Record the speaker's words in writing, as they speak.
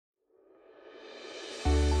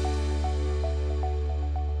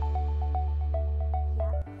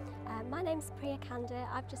Priya.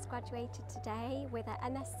 I've just graduated today with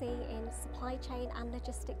an MSc in Supply Chain and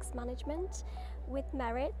Logistics Management with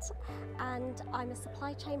merit, and I'm a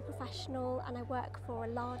supply chain professional and I work for a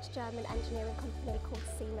large German engineering company called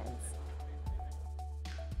Siemens.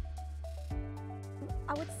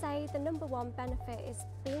 I would say the number one benefit is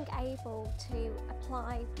being able to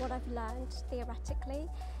apply what I've learned theoretically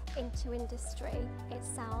into industry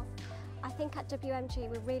itself. I think at WMG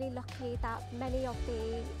we're really lucky that many of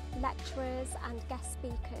the lecturers and guest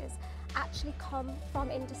speakers actually come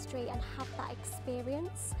from industry and have that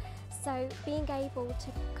experience. So being able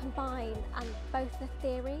to combine both the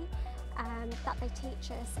theory that they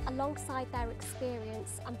teach us alongside their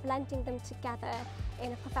experience and blending them together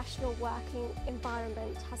in a professional working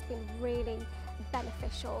environment has been really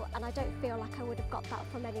beneficial, and I don't feel like I would have got that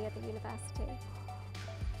from any other university.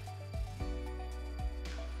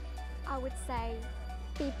 I would say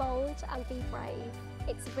be bold and be brave.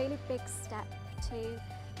 It's a really big step to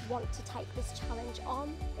want to take this challenge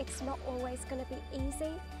on. It's not always going to be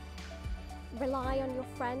easy. Rely on your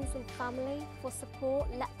friends and family for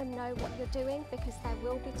support. Let them know what you're doing, because there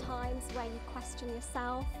will be times where you question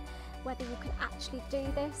yourself, whether you can actually do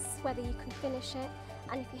this, whether you can finish it.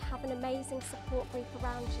 And if you have an amazing support group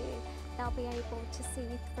around you, they'll be able to see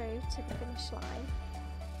you through to the finish line.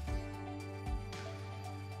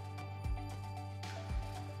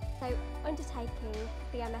 So undertaking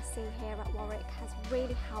the MSc here at Warwick has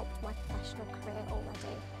really helped my professional career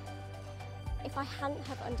already. If I hadn't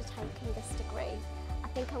have undertaken this degree, I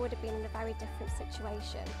think I would have been in a very different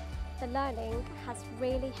situation. The learning has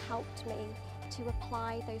really helped me to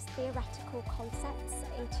apply those theoretical concepts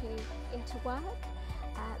into work,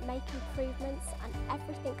 make improvements, and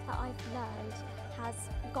everything that I've learned has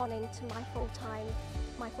gone into my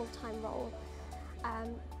full-time role.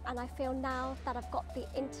 And I feel now that I've got the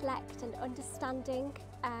intellect and understanding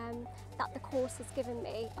that the course has given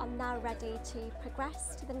me, I'm now ready to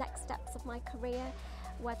progress to the next steps of my career,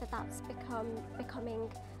 whether that's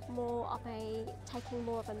taking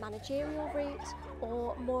more of a managerial route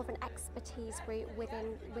or more of an expertise route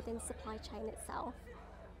within supply chain itself.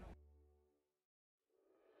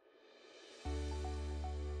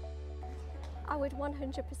 I would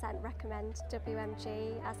 100% recommend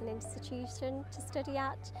WMG as an institution to study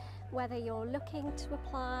at, whether you're looking to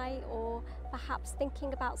apply or perhaps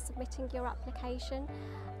thinking about submitting your application.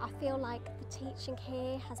 I feel like the teaching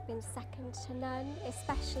here has been second to none,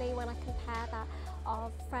 especially when I compare that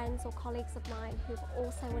of friends or colleagues of mine who've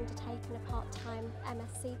also undertaken a part-time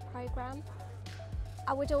MSc programme.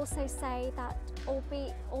 I would also say that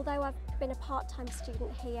although I've been a part-time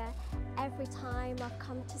student here, every time I've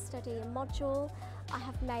come to study a module, I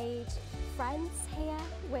have made friends here,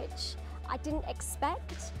 which I didn't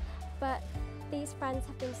expect, but these friends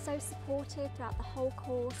have been so supportive throughout the whole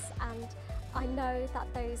course, and I know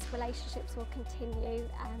that those relationships will continue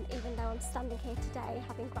even though I'm standing here today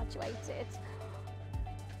having graduated.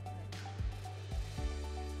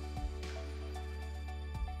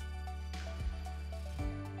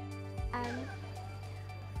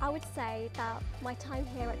 I would say that my time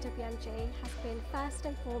here at WMG has been first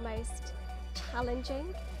and foremost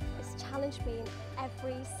challenging. It's challenged me in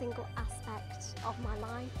every single aspect of my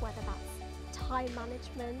life, whether that's time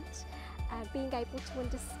management, being able to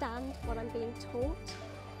understand what I'm being taught,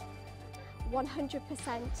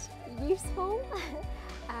 100% useful.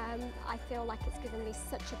 I feel like it's given me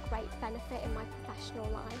such a great benefit in my professional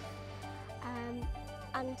life.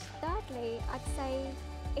 And thirdly, I'd say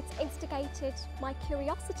it's instigated my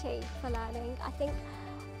curiosity for learning. I think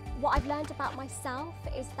what I've learned about myself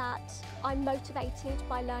is that I'm motivated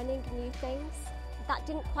by learning new things. That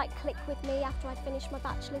didn't quite click with me after I'd finished my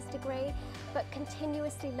bachelor's degree, but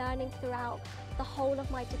continuously learning throughout the whole of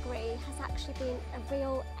my degree has actually been a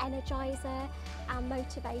real energiser and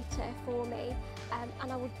motivator for me,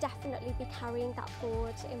 and I will definitely be carrying that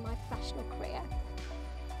forward in my professional career.